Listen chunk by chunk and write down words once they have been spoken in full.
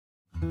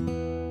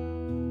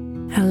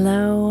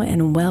Hello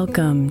and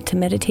welcome to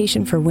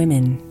Meditation for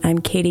Women. I'm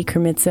Katie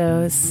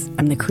Kremitzos.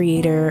 I'm the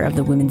creator of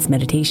the Women's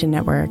Meditation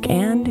Network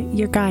and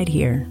your guide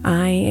here.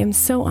 I am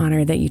so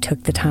honored that you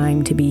took the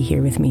time to be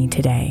here with me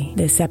today.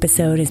 This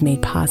episode is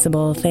made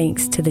possible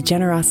thanks to the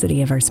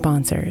generosity of our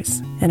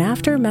sponsors. And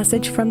after a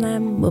message from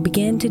them, we'll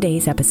begin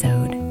today's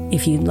episode.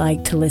 If you'd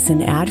like to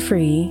listen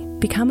ad-free,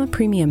 become a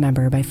premium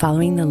member by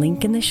following the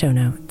link in the show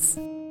notes.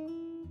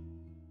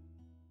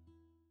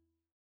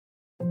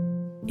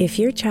 If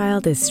your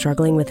child is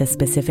struggling with a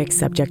specific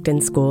subject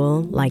in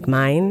school, like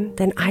mine,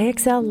 then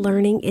IXL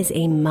Learning is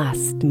a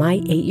must. My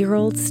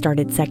 8-year-old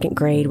started second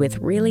grade with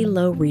really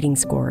low reading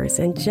scores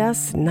and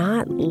just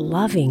not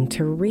loving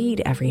to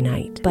read every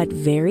night. But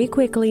very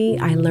quickly,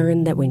 I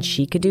learned that when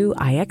she could do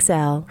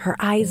IXL, her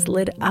eyes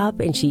lit up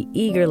and she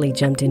eagerly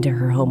jumped into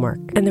her homework.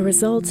 And the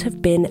results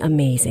have been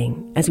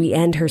amazing. As we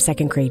end her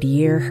second grade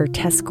year, her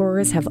test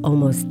scores have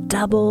almost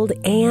doubled,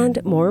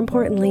 and more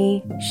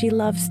importantly, she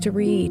loves to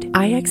read.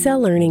 IXL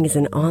Learning is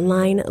an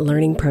online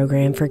learning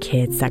program for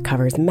kids that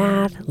covers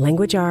math,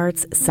 language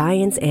arts,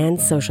 science, and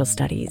social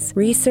studies.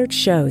 Research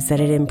shows that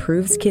it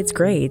improves kids'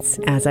 grades,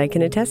 as I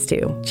can attest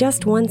to.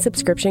 Just one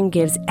subscription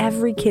gives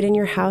every kid in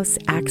your house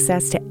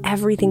access to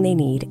everything they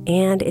need,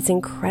 and it's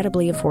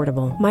incredibly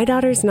affordable. My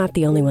daughter's not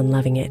the only one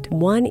loving it.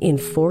 1 in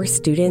 4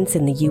 students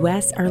in the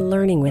U.S. are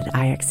learning with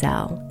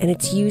IXL, and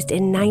it's used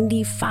in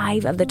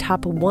 95 of the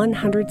top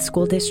 100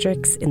 school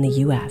districts in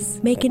the U.S.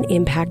 Make an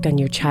impact on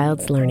your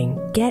child's learning.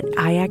 Get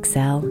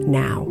IXL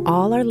now.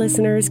 All our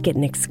listeners get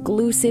an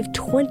exclusive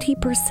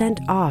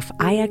 20% off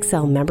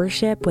IXL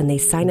membership when they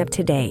sign up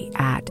today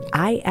at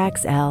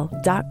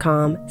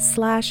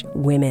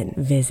IXL.com/women.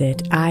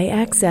 Visit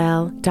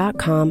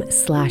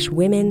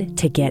IXL.com/women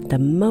to get the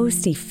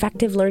most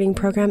effective learning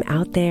program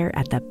out there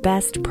at the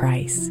best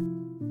price.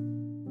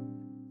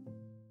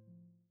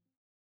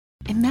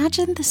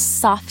 Imagine the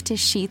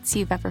softest sheets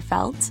you've ever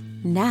felt.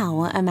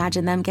 Now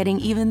imagine them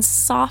getting even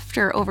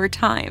softer over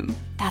time.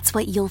 That's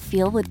what you'll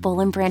feel with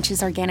Boll &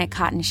 Branch's organic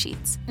cotton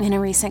sheets. In a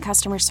recent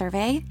customer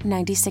survey,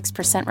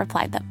 96%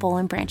 replied that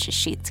Boll & Branch's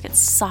sheets get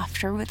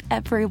softer with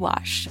every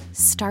wash.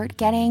 Start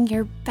getting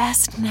your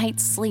best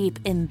night's sleep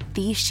in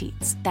these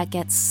sheets that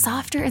get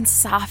softer and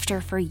softer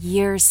for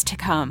years to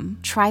come.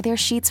 Try their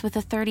sheets with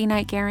a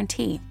 30-night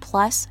guarantee,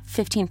 plus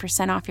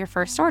 15% off your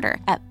first order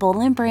at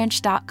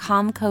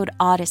bollandbranch.com code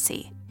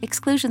Odyssey.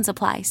 Exclusions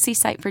apply. See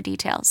site for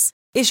details.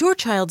 Is your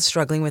child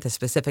struggling with a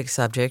specific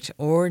subject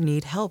or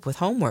need help with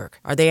homework?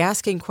 Are they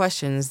asking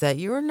questions that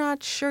you're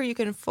not sure you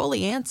can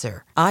fully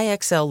answer?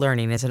 IXL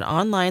Learning is an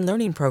online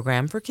learning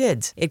program for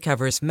kids. It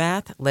covers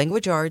math,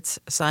 language arts,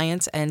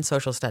 science, and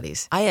social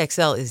studies.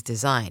 IXL is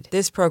designed.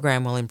 This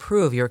program will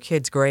improve your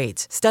kids'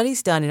 grades.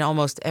 Studies done in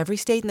almost every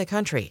state in the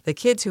country. The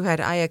kids who had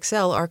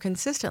IXL are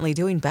consistently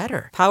doing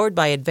better. Powered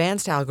by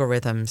advanced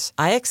algorithms,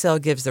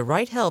 IXL gives the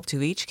right help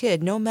to each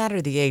kid no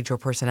matter the age or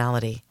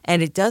personality.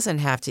 And it doesn't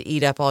have to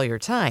eat up all your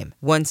time.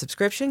 One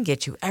subscription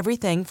gets you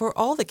everything for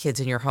all the kids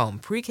in your home,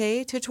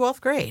 pre-K to 12th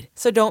grade.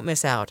 So don't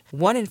miss out.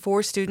 1 in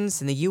 4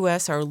 students in the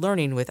U.S. are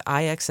learning with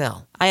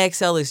IXL.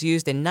 IXL is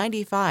used in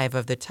 95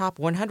 of the top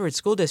 100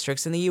 school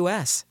districts in the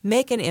U.S.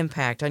 Make an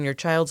impact on your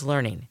child's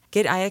learning.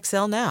 Get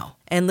IXL now.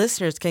 And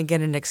listeners can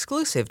get an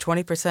exclusive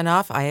 20%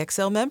 off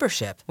IXL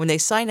membership when they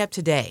sign up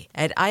today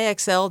at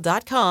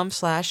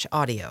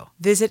IXL.com/audio.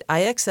 Visit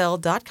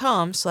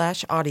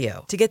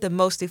IXL.com/audio to get the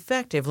most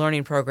effective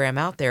learning program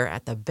out there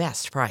at the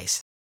best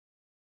price.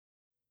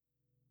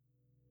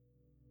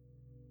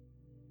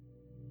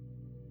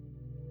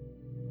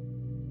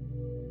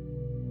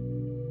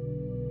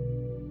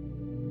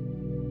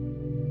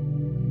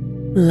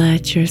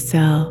 Let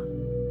yourself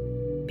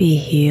be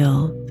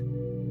healed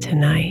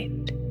tonight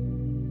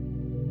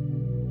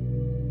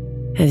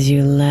as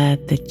you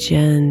let the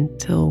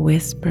gentle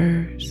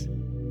whispers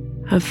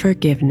of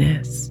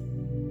forgiveness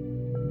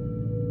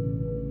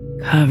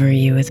cover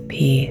you with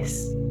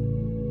peace.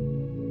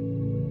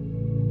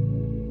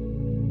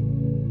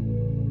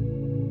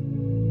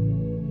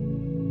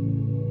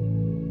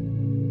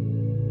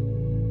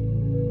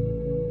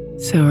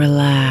 So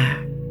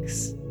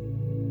relax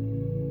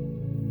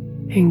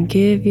and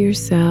give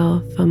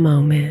yourself a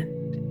moment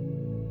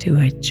to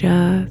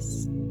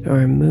adjust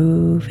or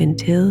move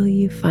until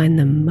you find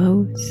the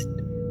most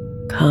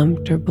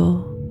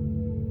comfortable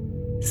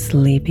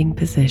sleeping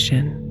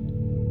position.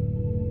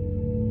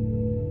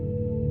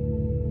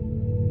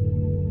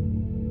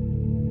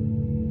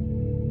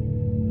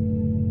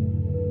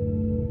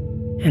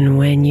 And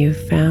when you've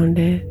found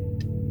it,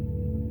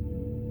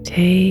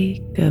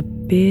 take a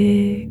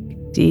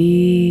big,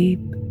 deep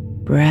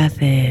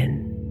breath in.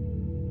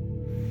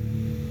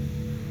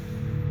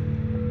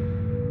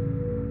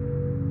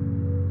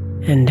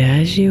 And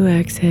as you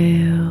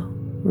exhale,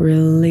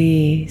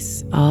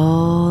 release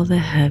all the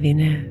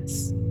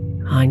heaviness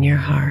on your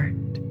heart.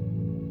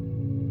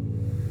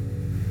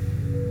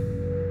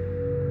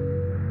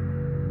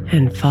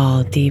 And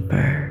fall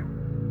deeper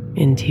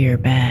into your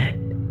bed.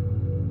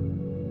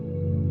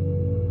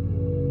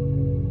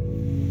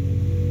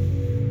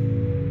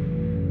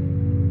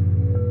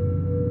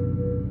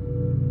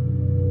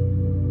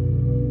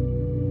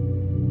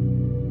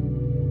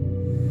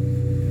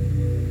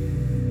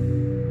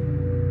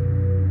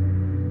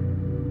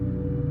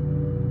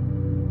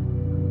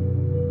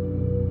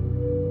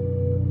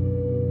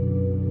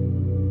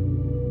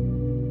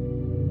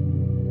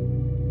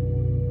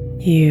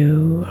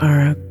 You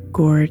are a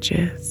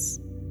gorgeous,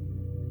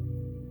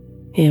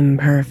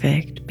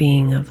 imperfect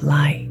being of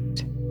light.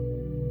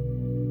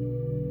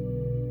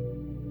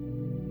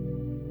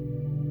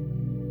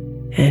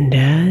 And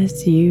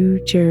as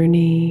you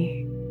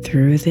journey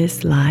through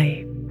this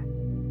life,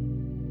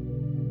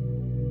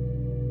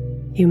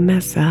 you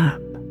mess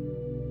up.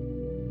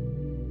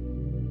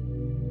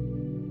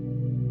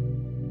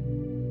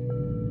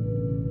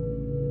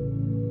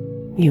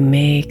 You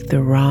make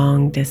the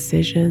wrong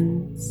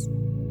decisions.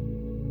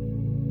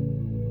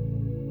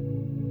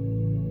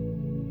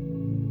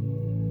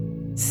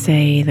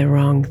 Say the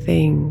wrong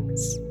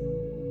things.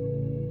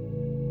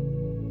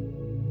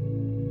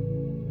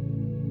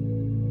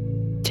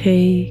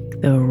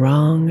 Take the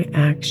wrong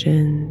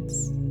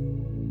actions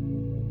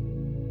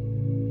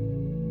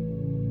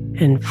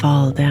and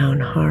fall down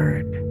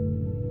hard.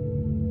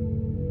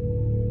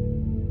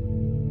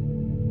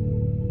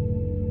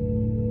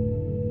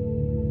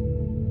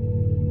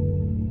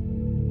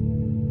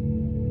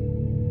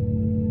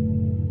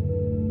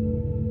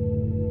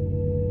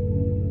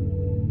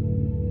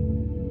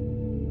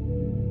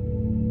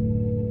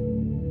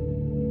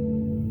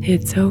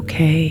 It's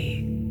okay.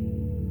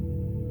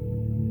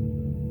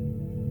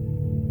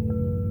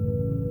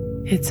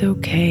 It's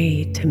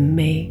okay to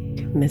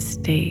make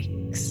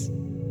mistakes.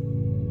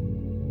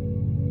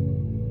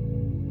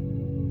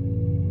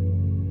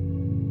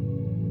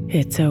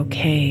 It's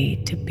okay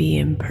to be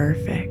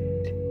imperfect.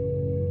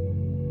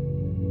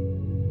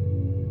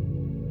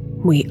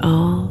 We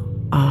all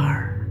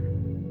are.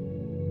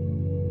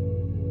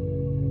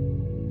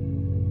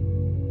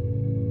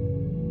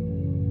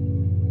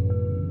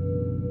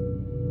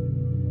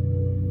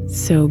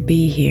 So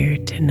be here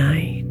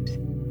tonight,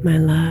 my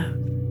love.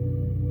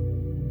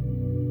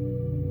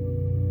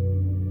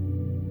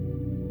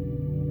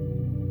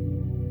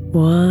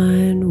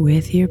 One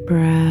with your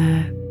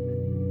breath.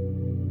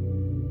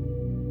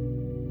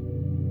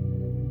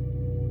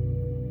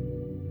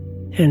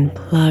 And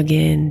plug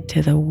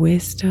into the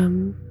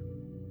wisdom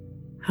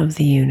of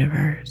the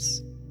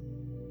universe.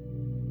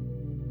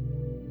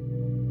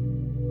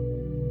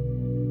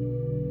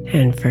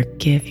 And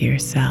forgive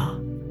yourself.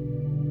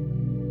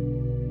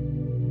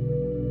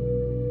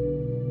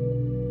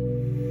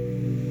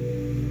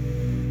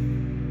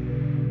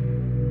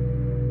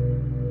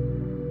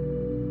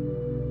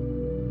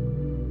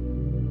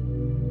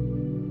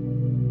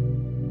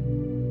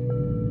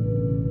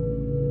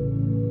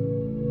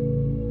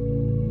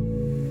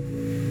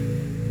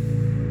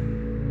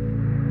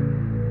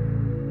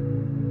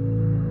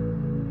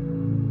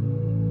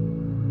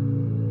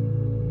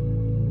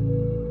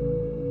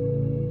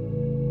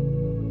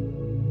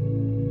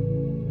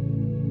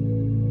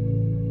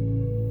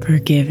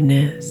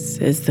 Forgiveness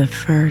is the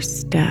first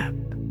step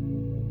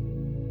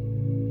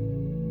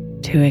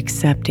to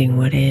accepting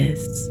what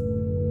is.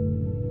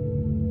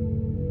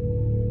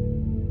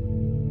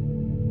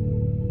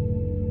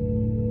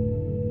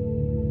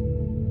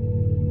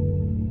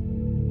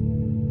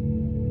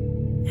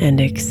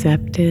 And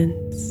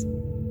acceptance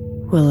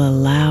will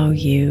allow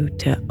you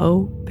to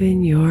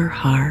open your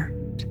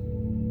heart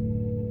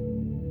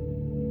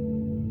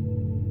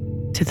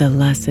to the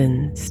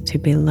lessons to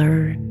be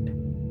learned.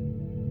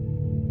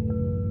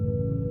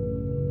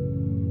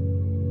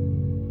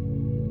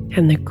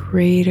 And the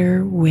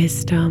greater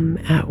wisdom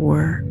at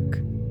work.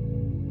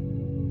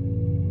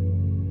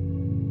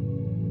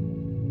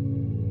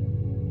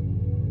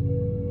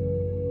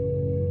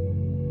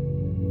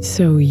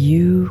 So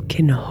you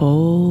can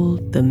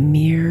hold the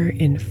mirror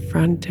in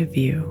front of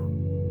you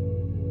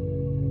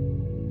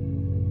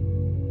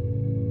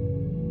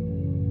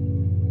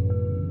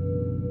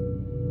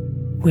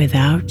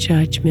without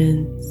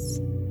judgments,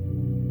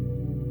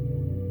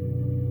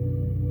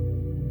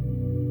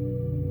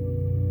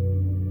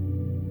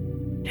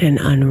 and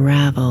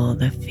unravel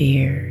the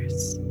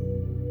fears.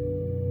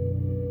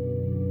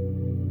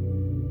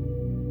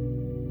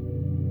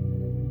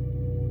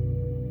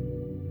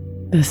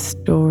 The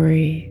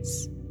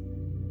stories,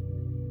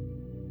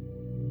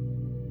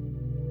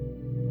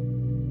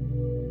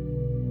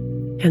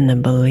 and the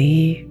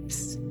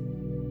beliefs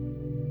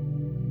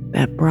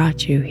that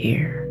brought you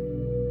here.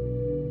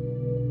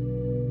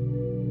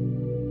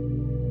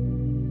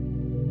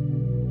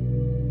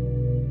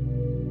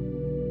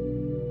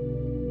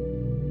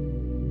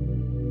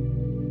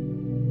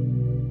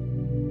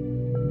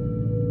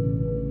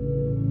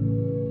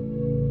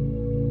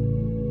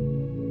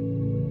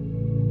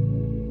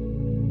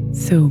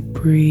 So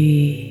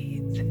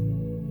breathe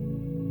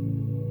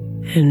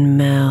and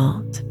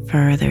melt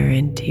further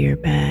into your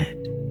bed.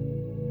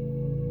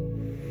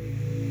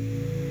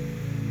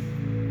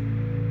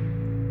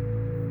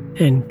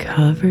 And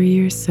cover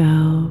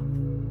yourself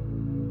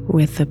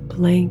with the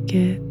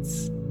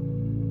blankets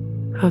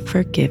of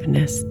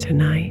forgiveness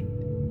tonight.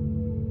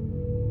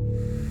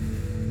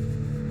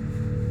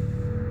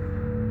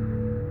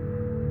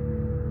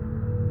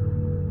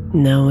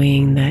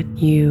 Knowing that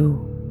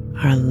you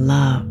are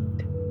loved.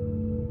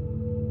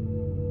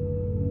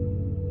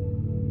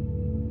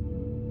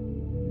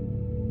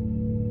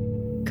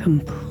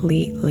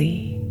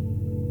 Completely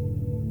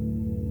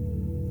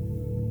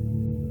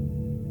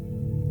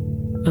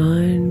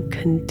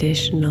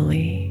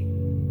unconditionally,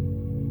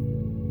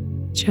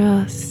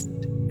 just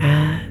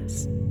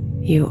as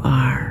you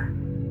are.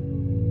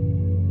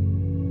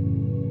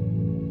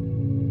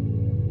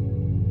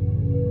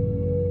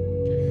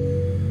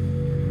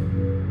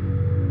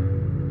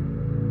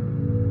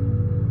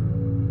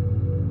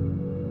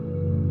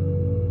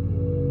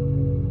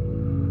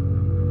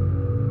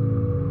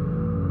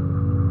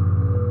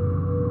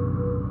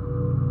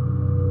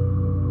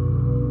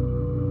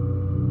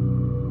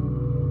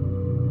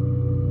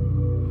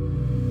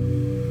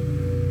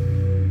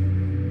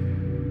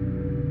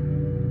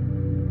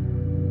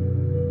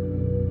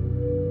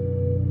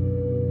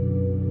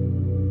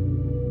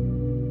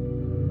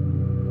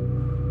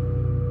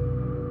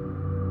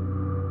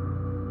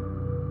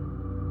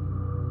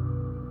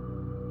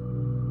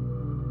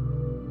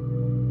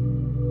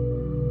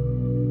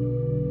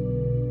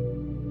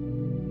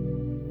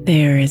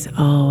 There is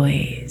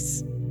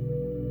always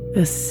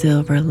a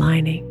silver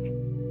lining.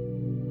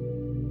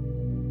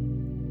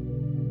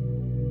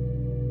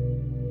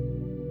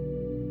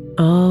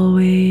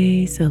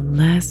 Always a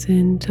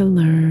lesson to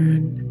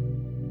learn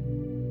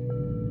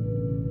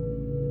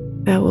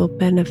that will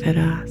benefit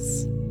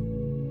us.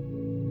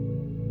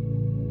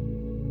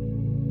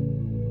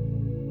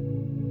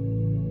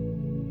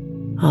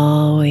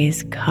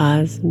 Always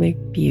cosmic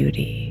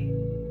beauty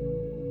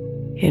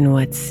in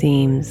what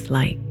seems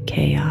like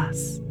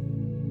chaos.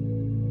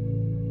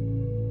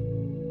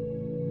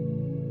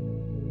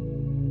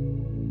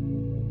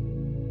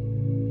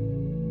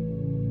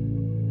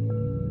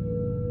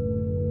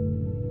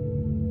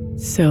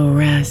 So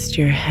rest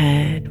your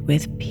head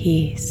with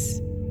peace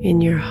in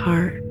your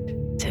heart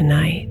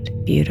tonight,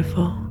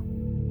 beautiful.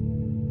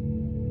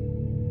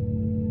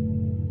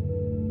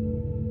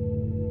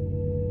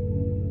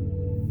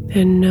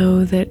 And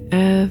know that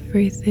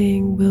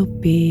everything will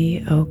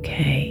be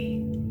okay.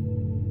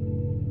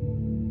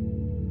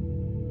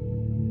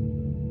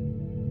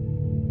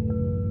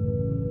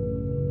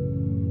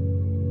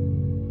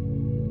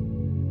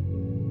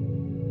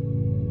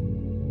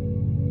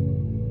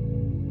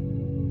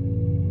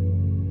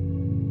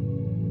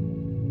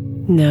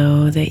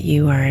 Know that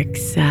you are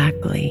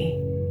exactly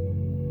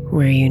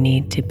where you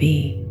need to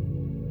be.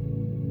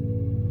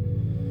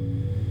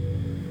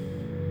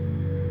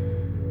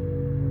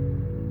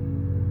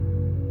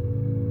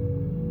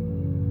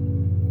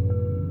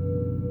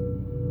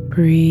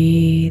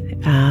 Breathe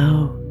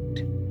out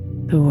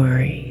the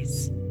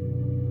worries.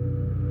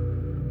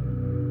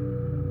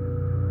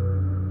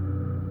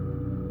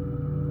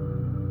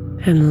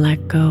 And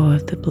let go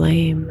of the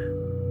blame.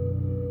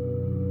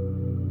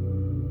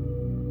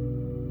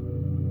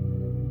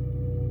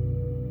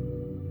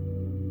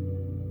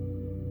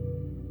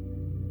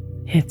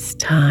 It's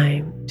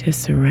time to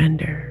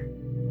surrender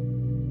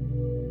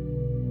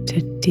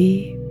to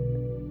deep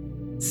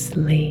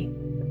sleep.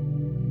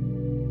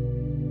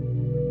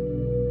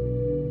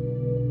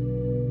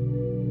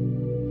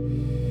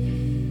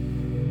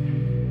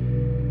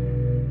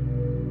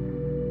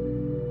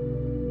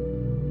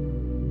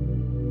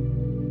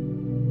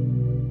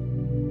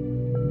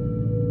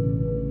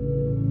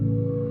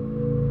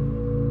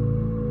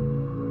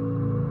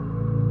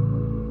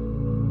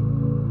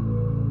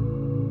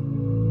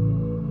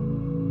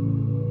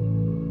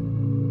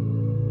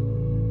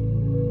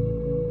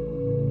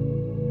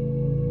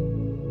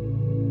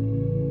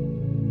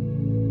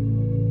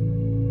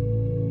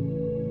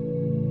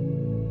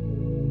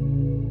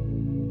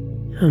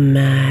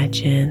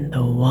 Imagine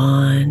the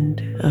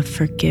wand of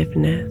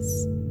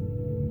forgiveness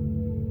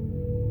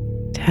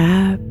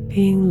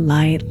tapping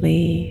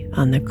lightly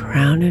on the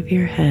crown of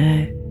your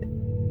head.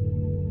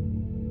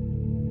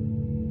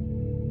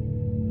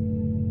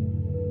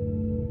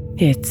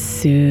 Its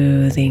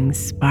soothing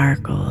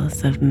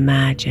sparkles of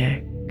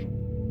magic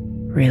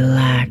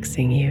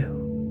relaxing you.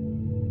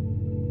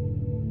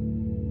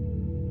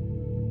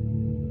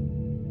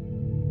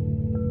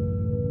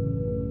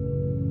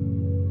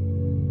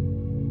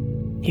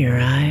 Your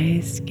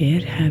eyes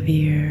get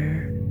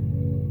heavier.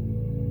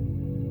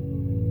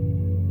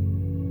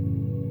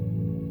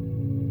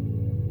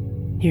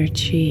 Your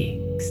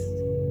cheeks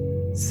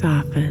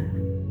soften.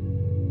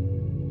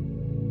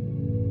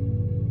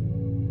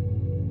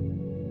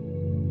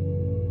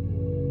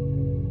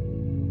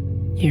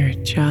 Your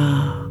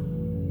jaw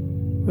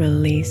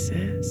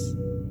releases.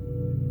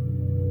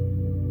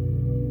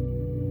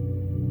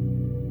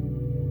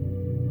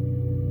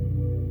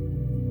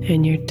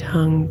 And your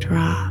tongue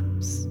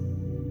drops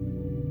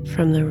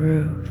from the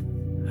roof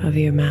of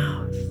your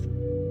mouth.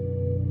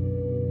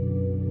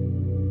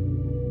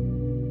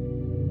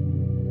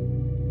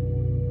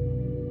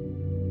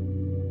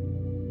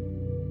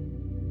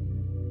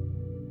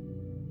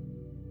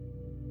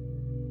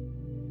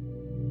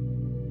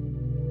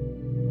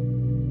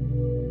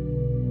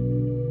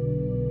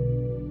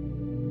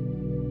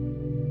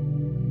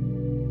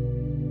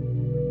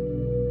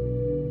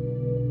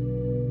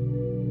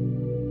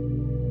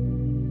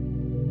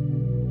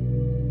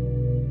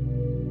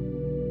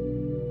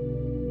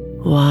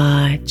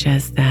 Watch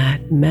as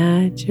that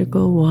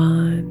magical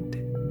wand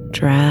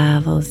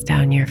travels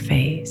down your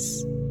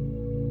face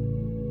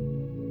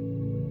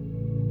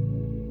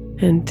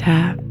and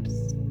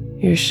taps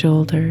your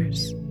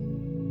shoulders.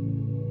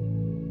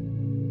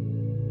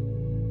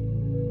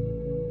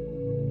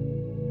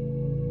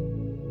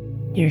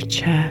 Your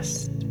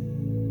chest,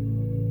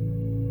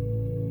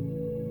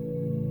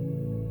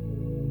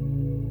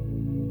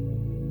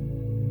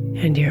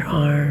 and your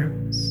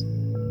arms.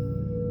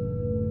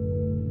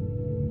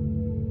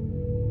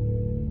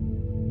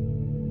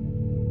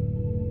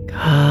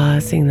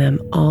 Causing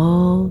them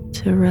all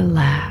to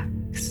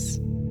relax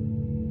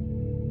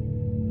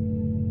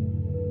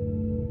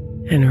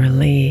and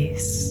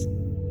release.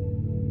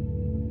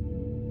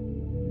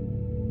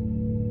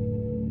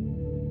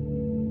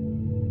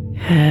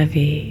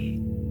 Heavy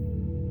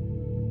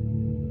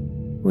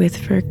with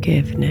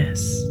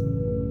forgiveness.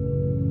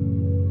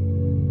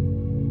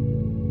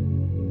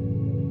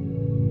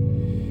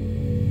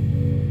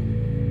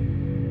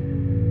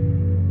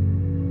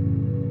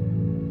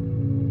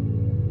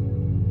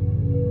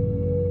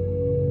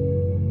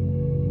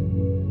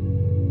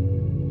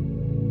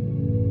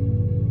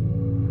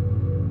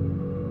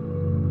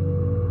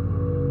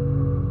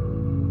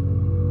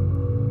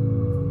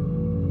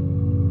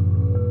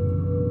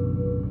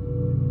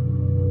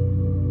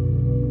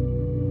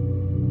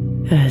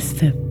 As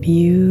the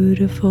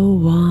beautiful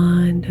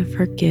wand of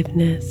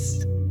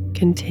forgiveness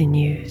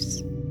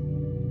continues,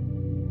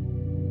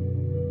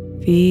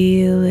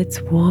 feel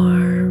its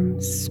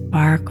warm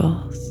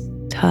sparkles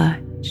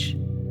touch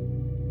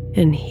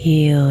and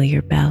heal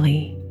your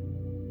belly.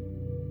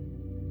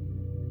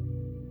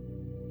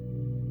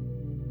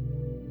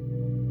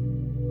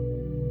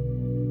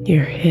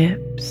 Your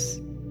hips,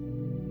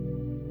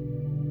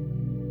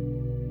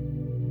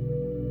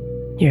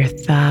 your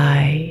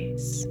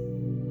thighs,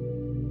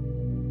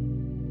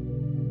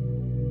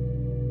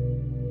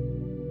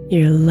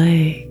 your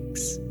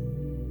legs,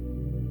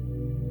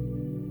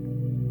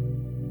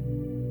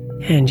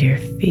 and your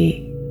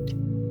feet.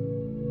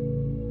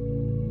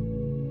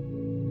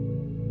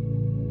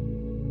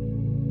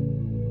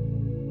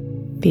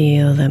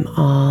 Feel them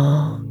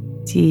all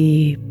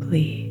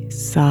deeply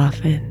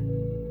soften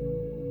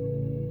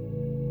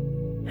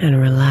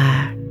and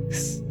relax.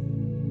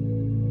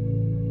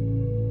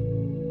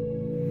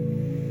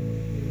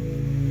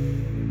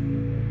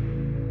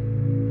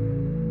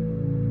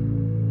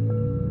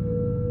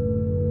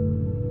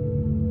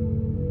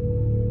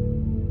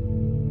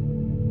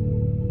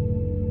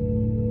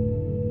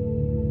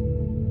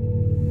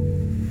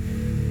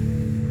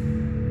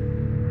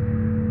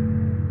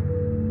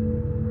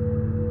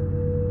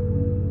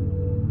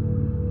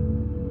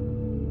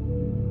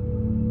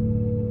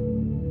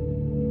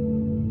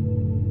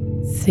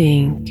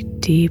 Sink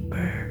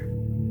deeper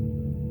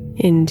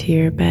into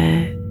your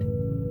bed,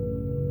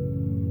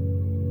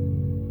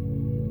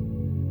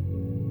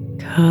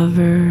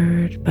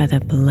 covered by the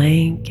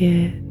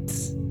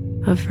blankets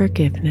of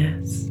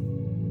forgiveness.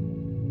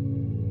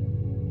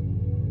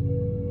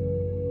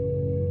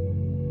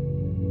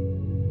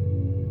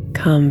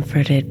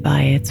 Comforted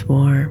by its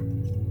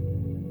warmth,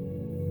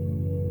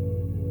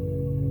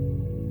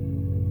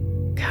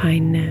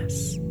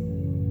 kindness,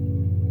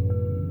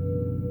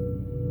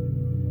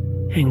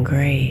 and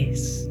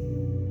grace.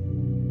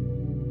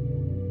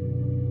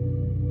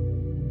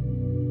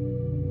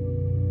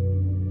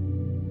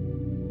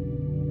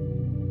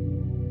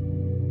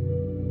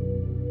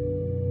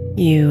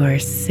 You are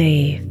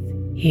safe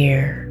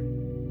here,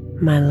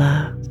 my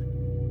love.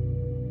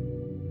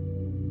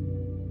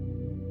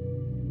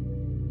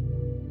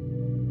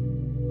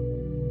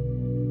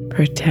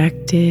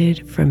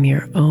 Protected from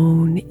your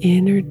own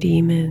inner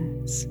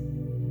demons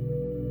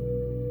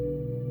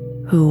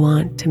who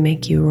want to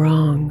make you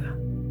wrong.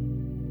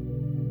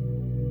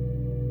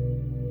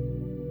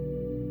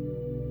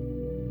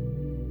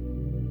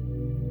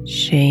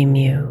 Shame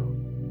you,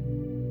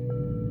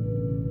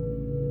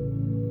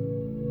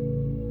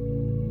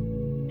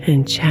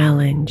 and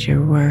challenge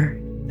your worth.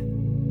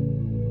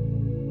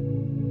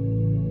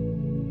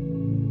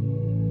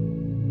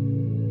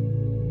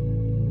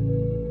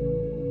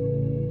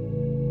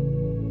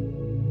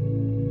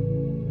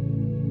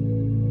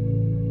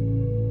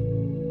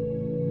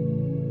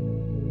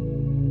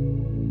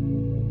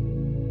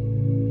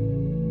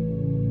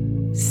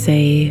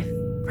 Safe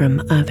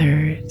from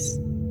others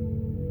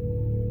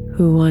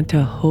who want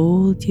to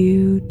hold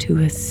you to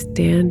a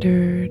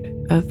standard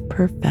of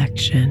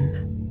perfection.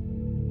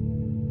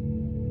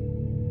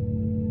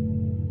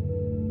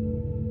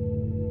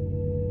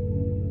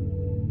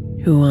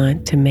 Who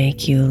want to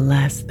make you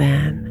less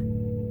than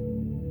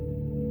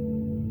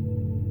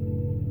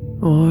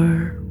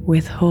or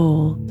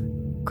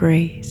withhold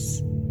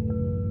grace.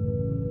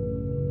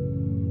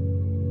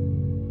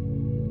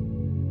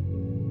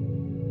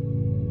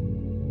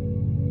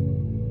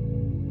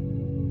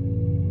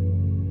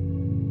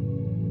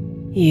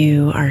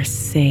 You are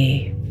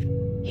safe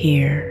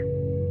here.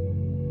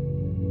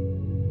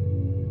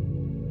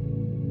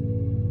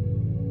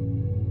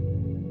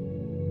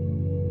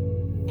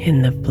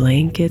 In the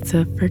blankets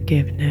of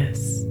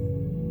forgiveness.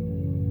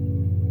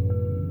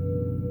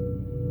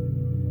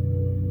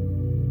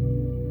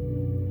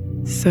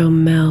 So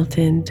melt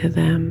into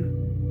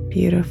them,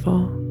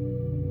 beautiful.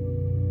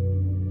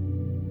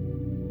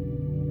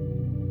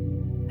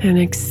 And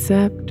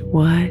accept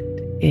what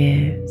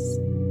is.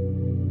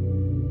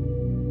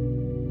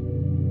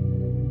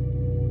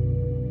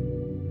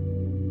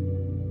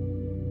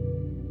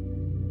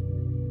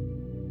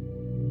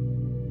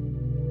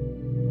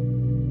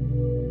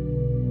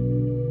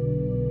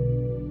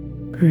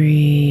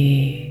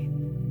 Breathe.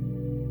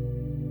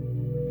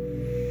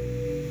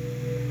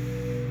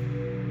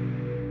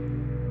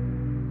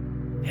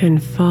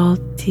 And fall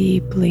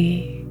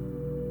deeply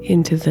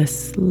into the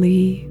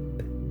sleep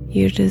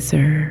you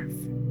deserve.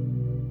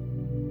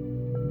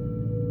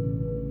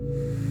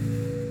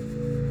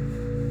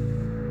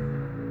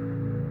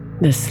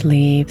 The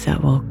sleep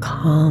that will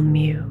calm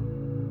you.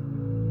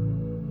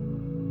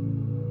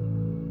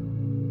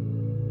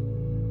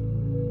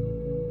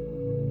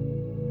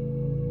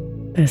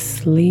 The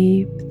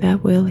sleep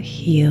that will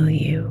heal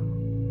you.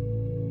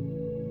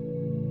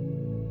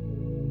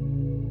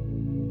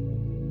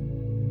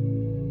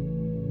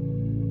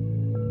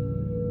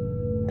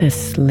 The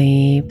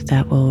sleep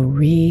that will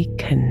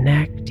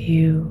reconnect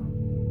you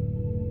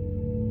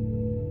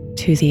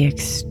to the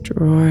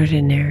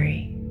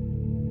extraordinary,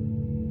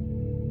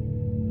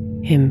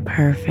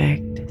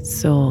 imperfect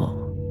soul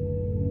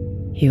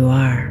you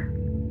are.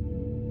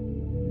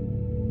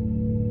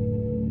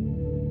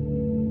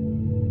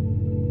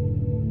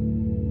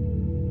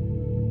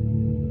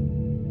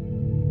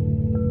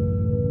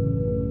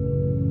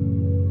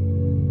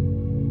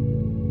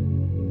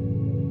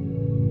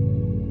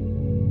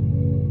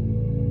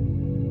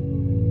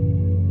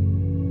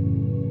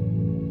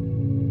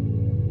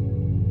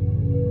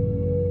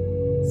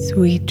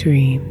 Sweet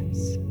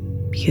dreams,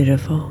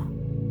 beautiful.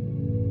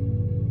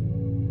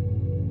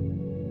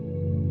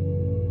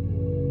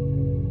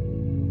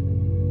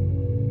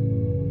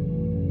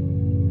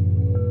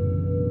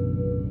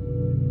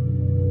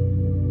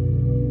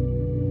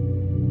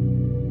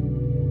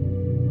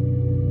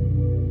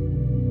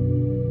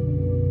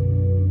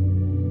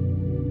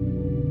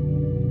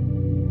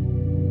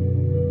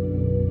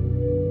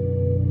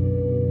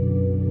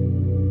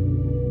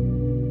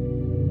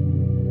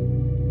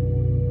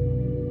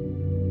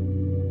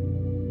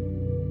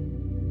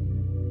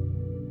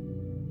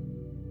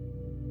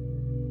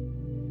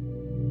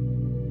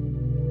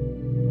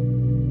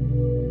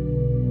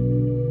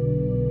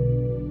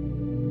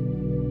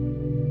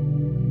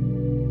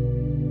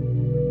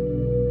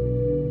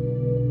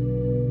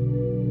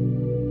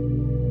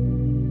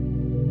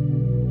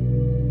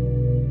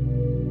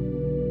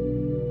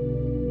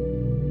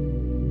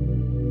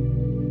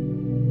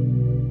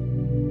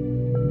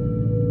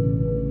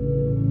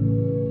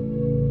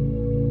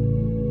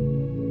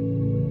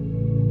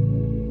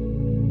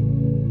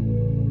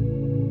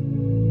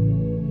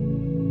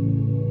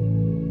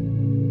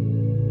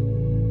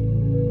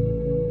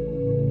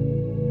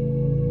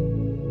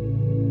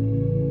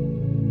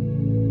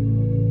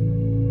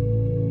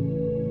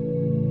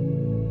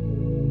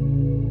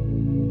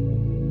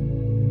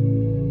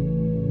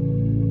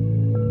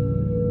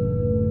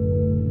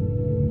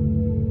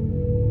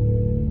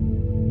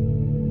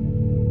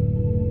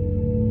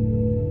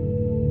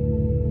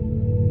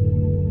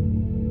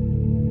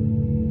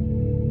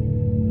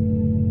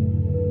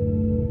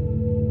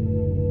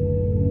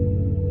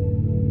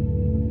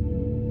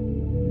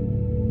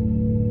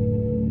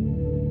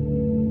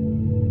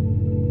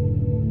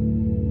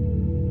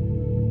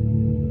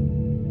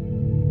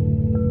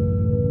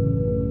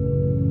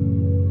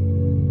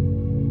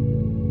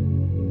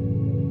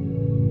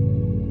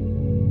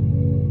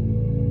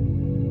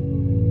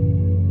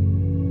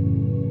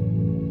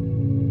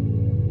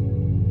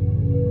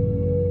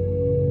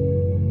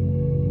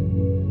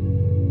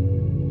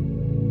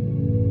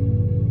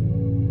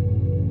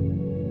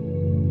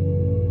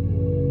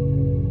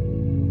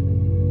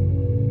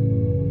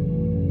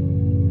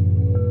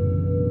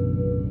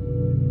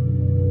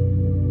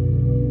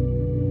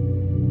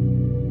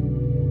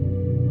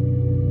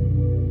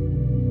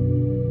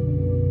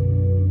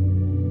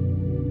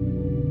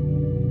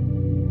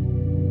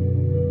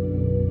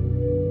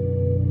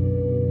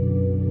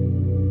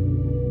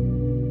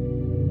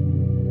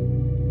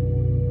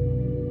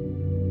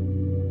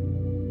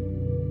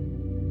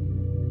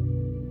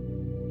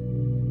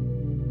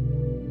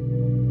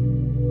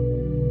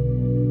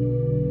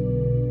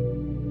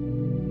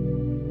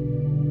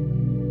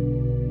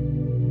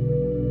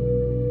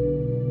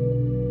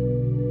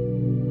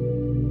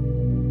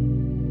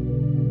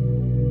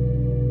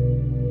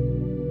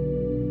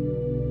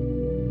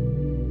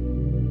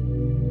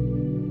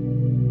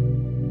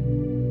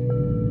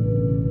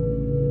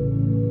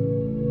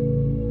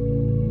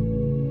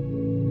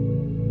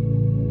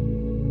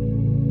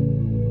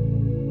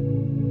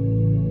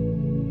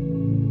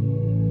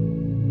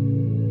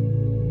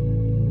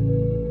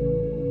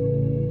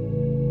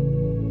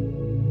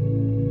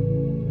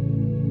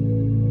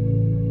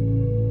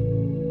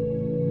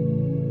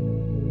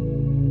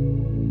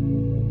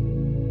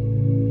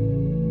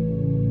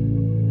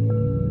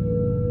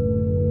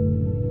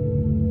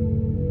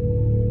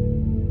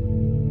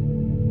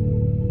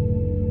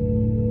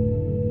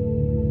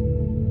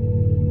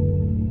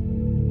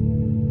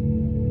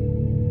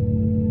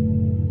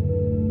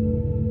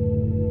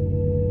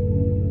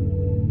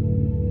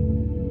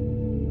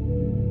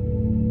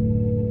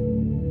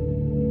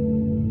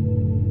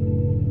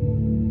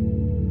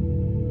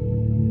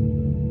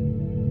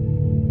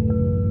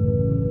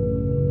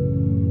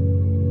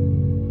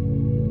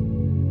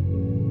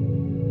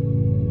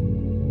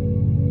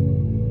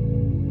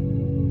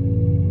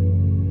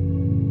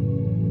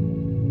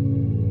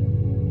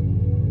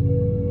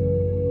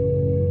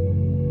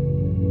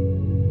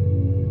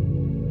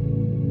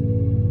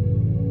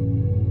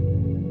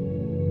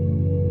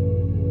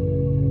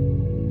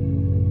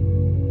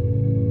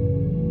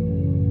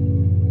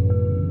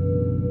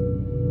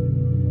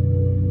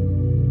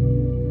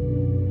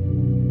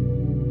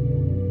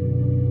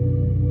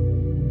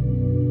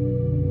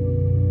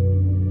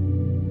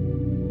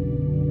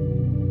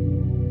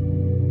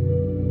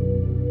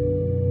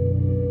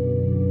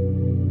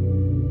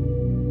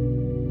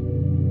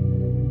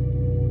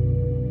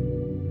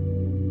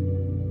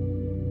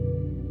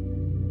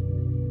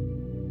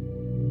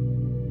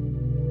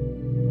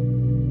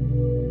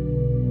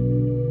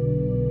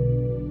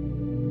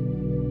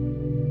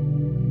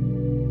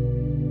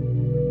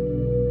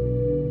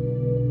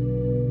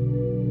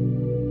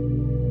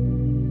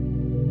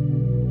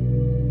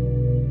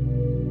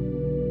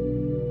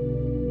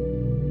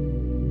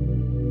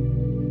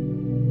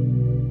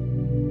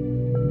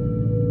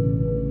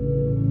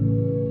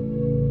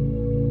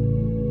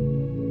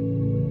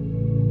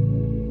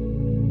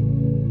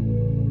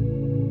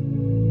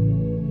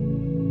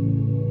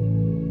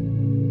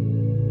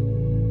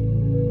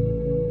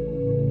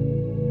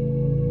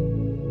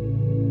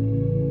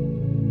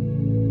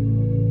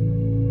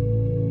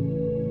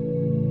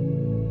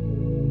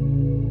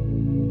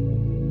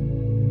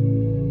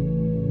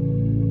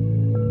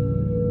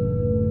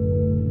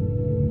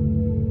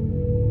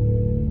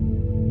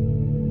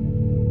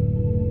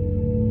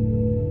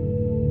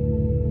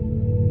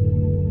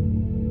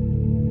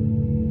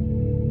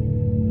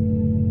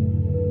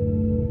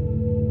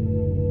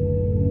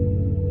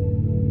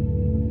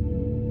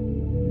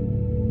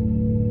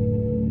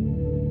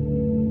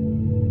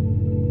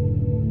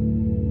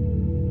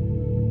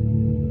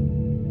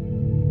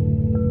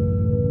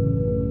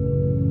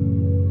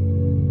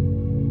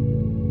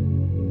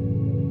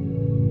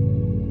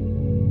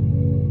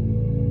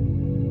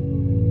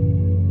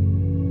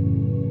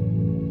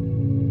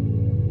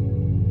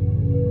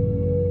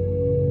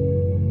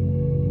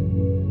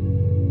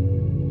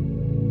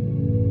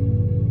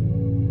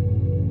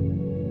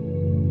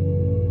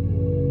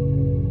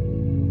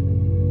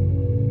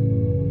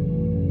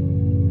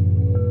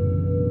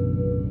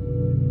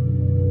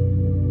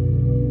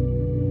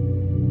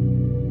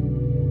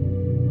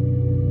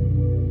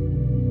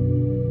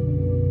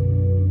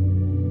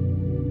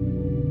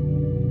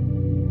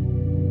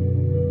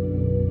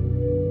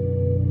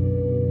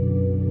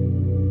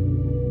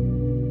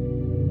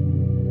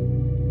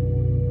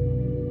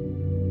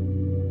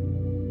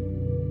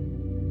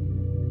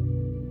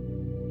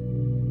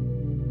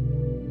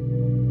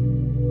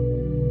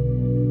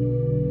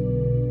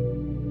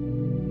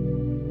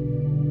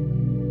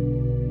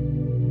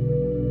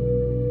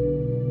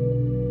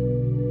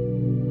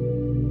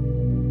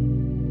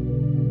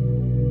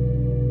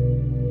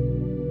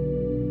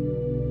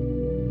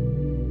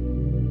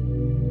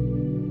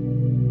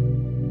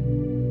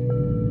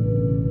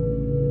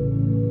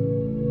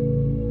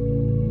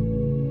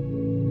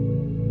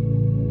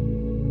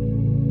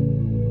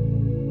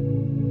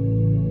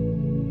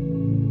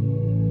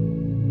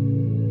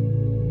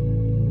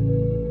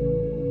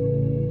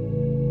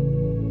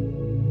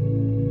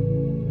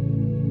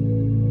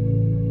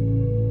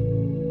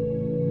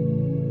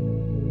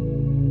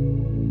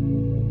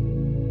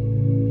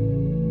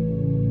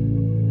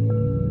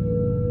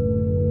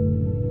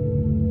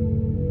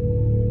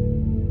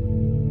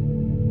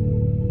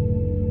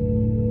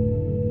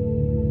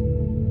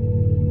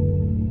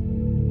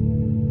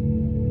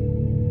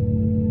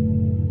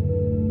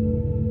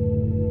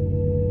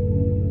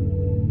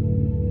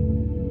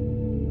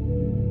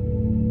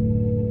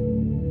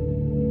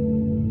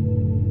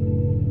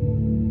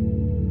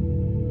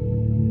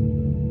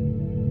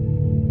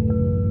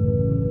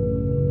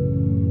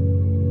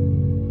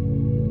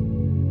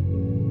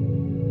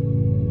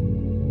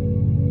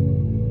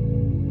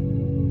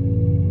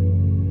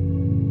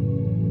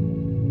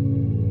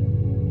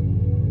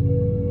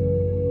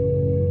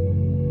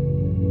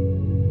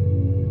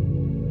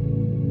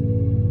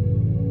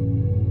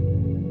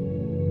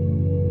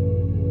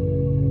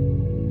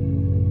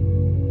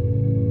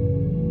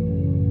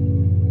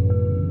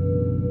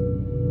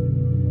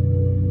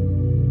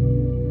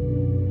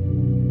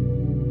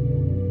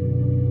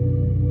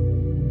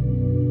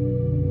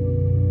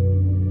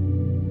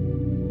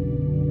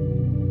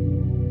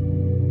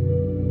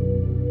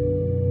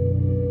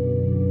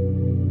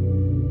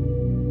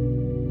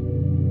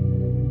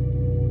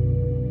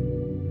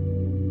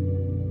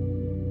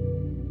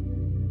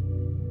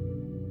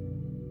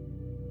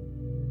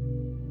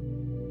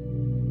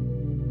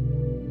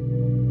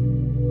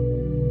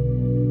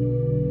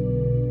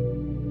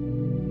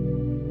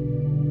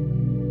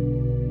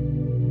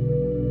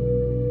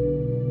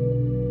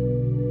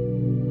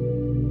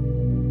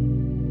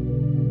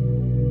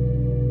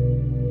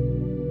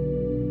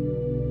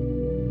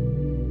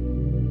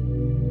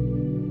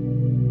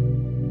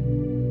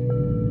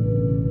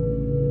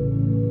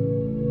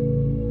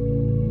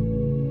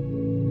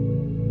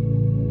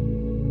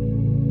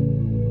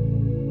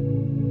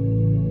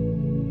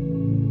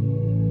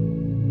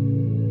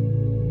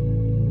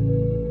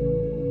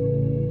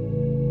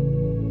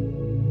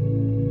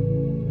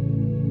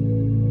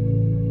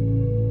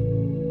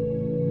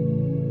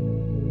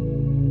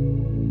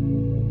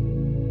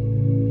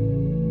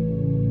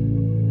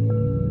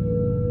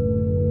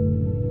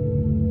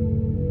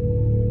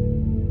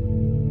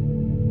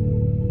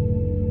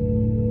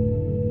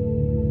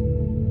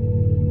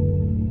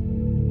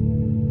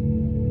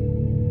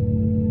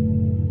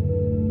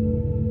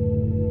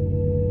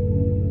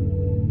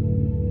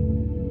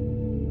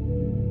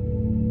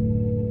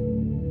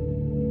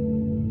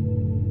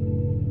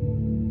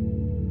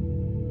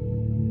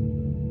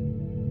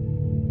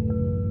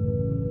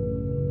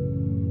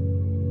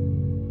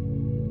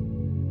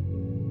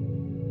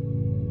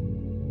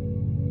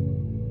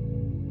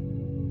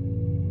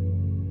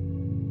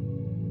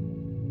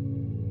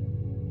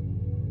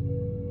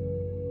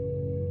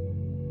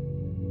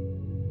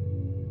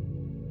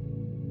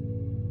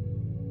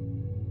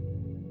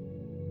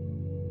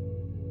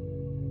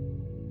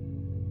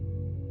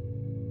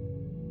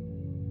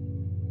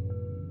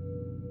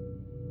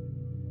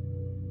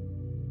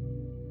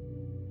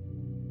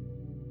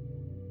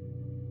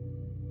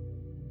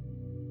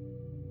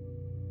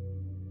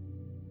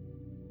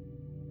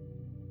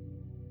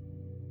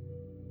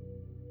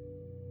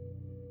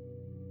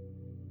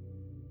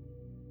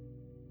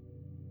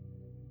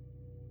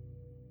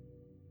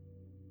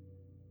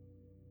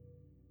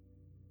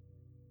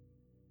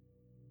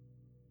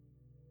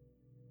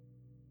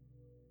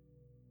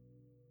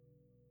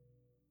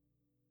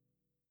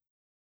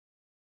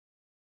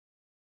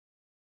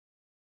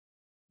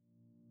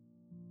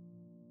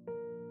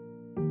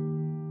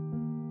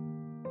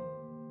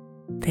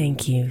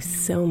 Thank you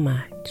so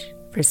much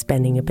for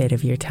spending a bit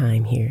of your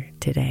time here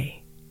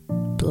today.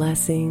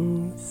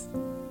 Blessings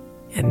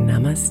and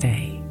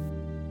namaste.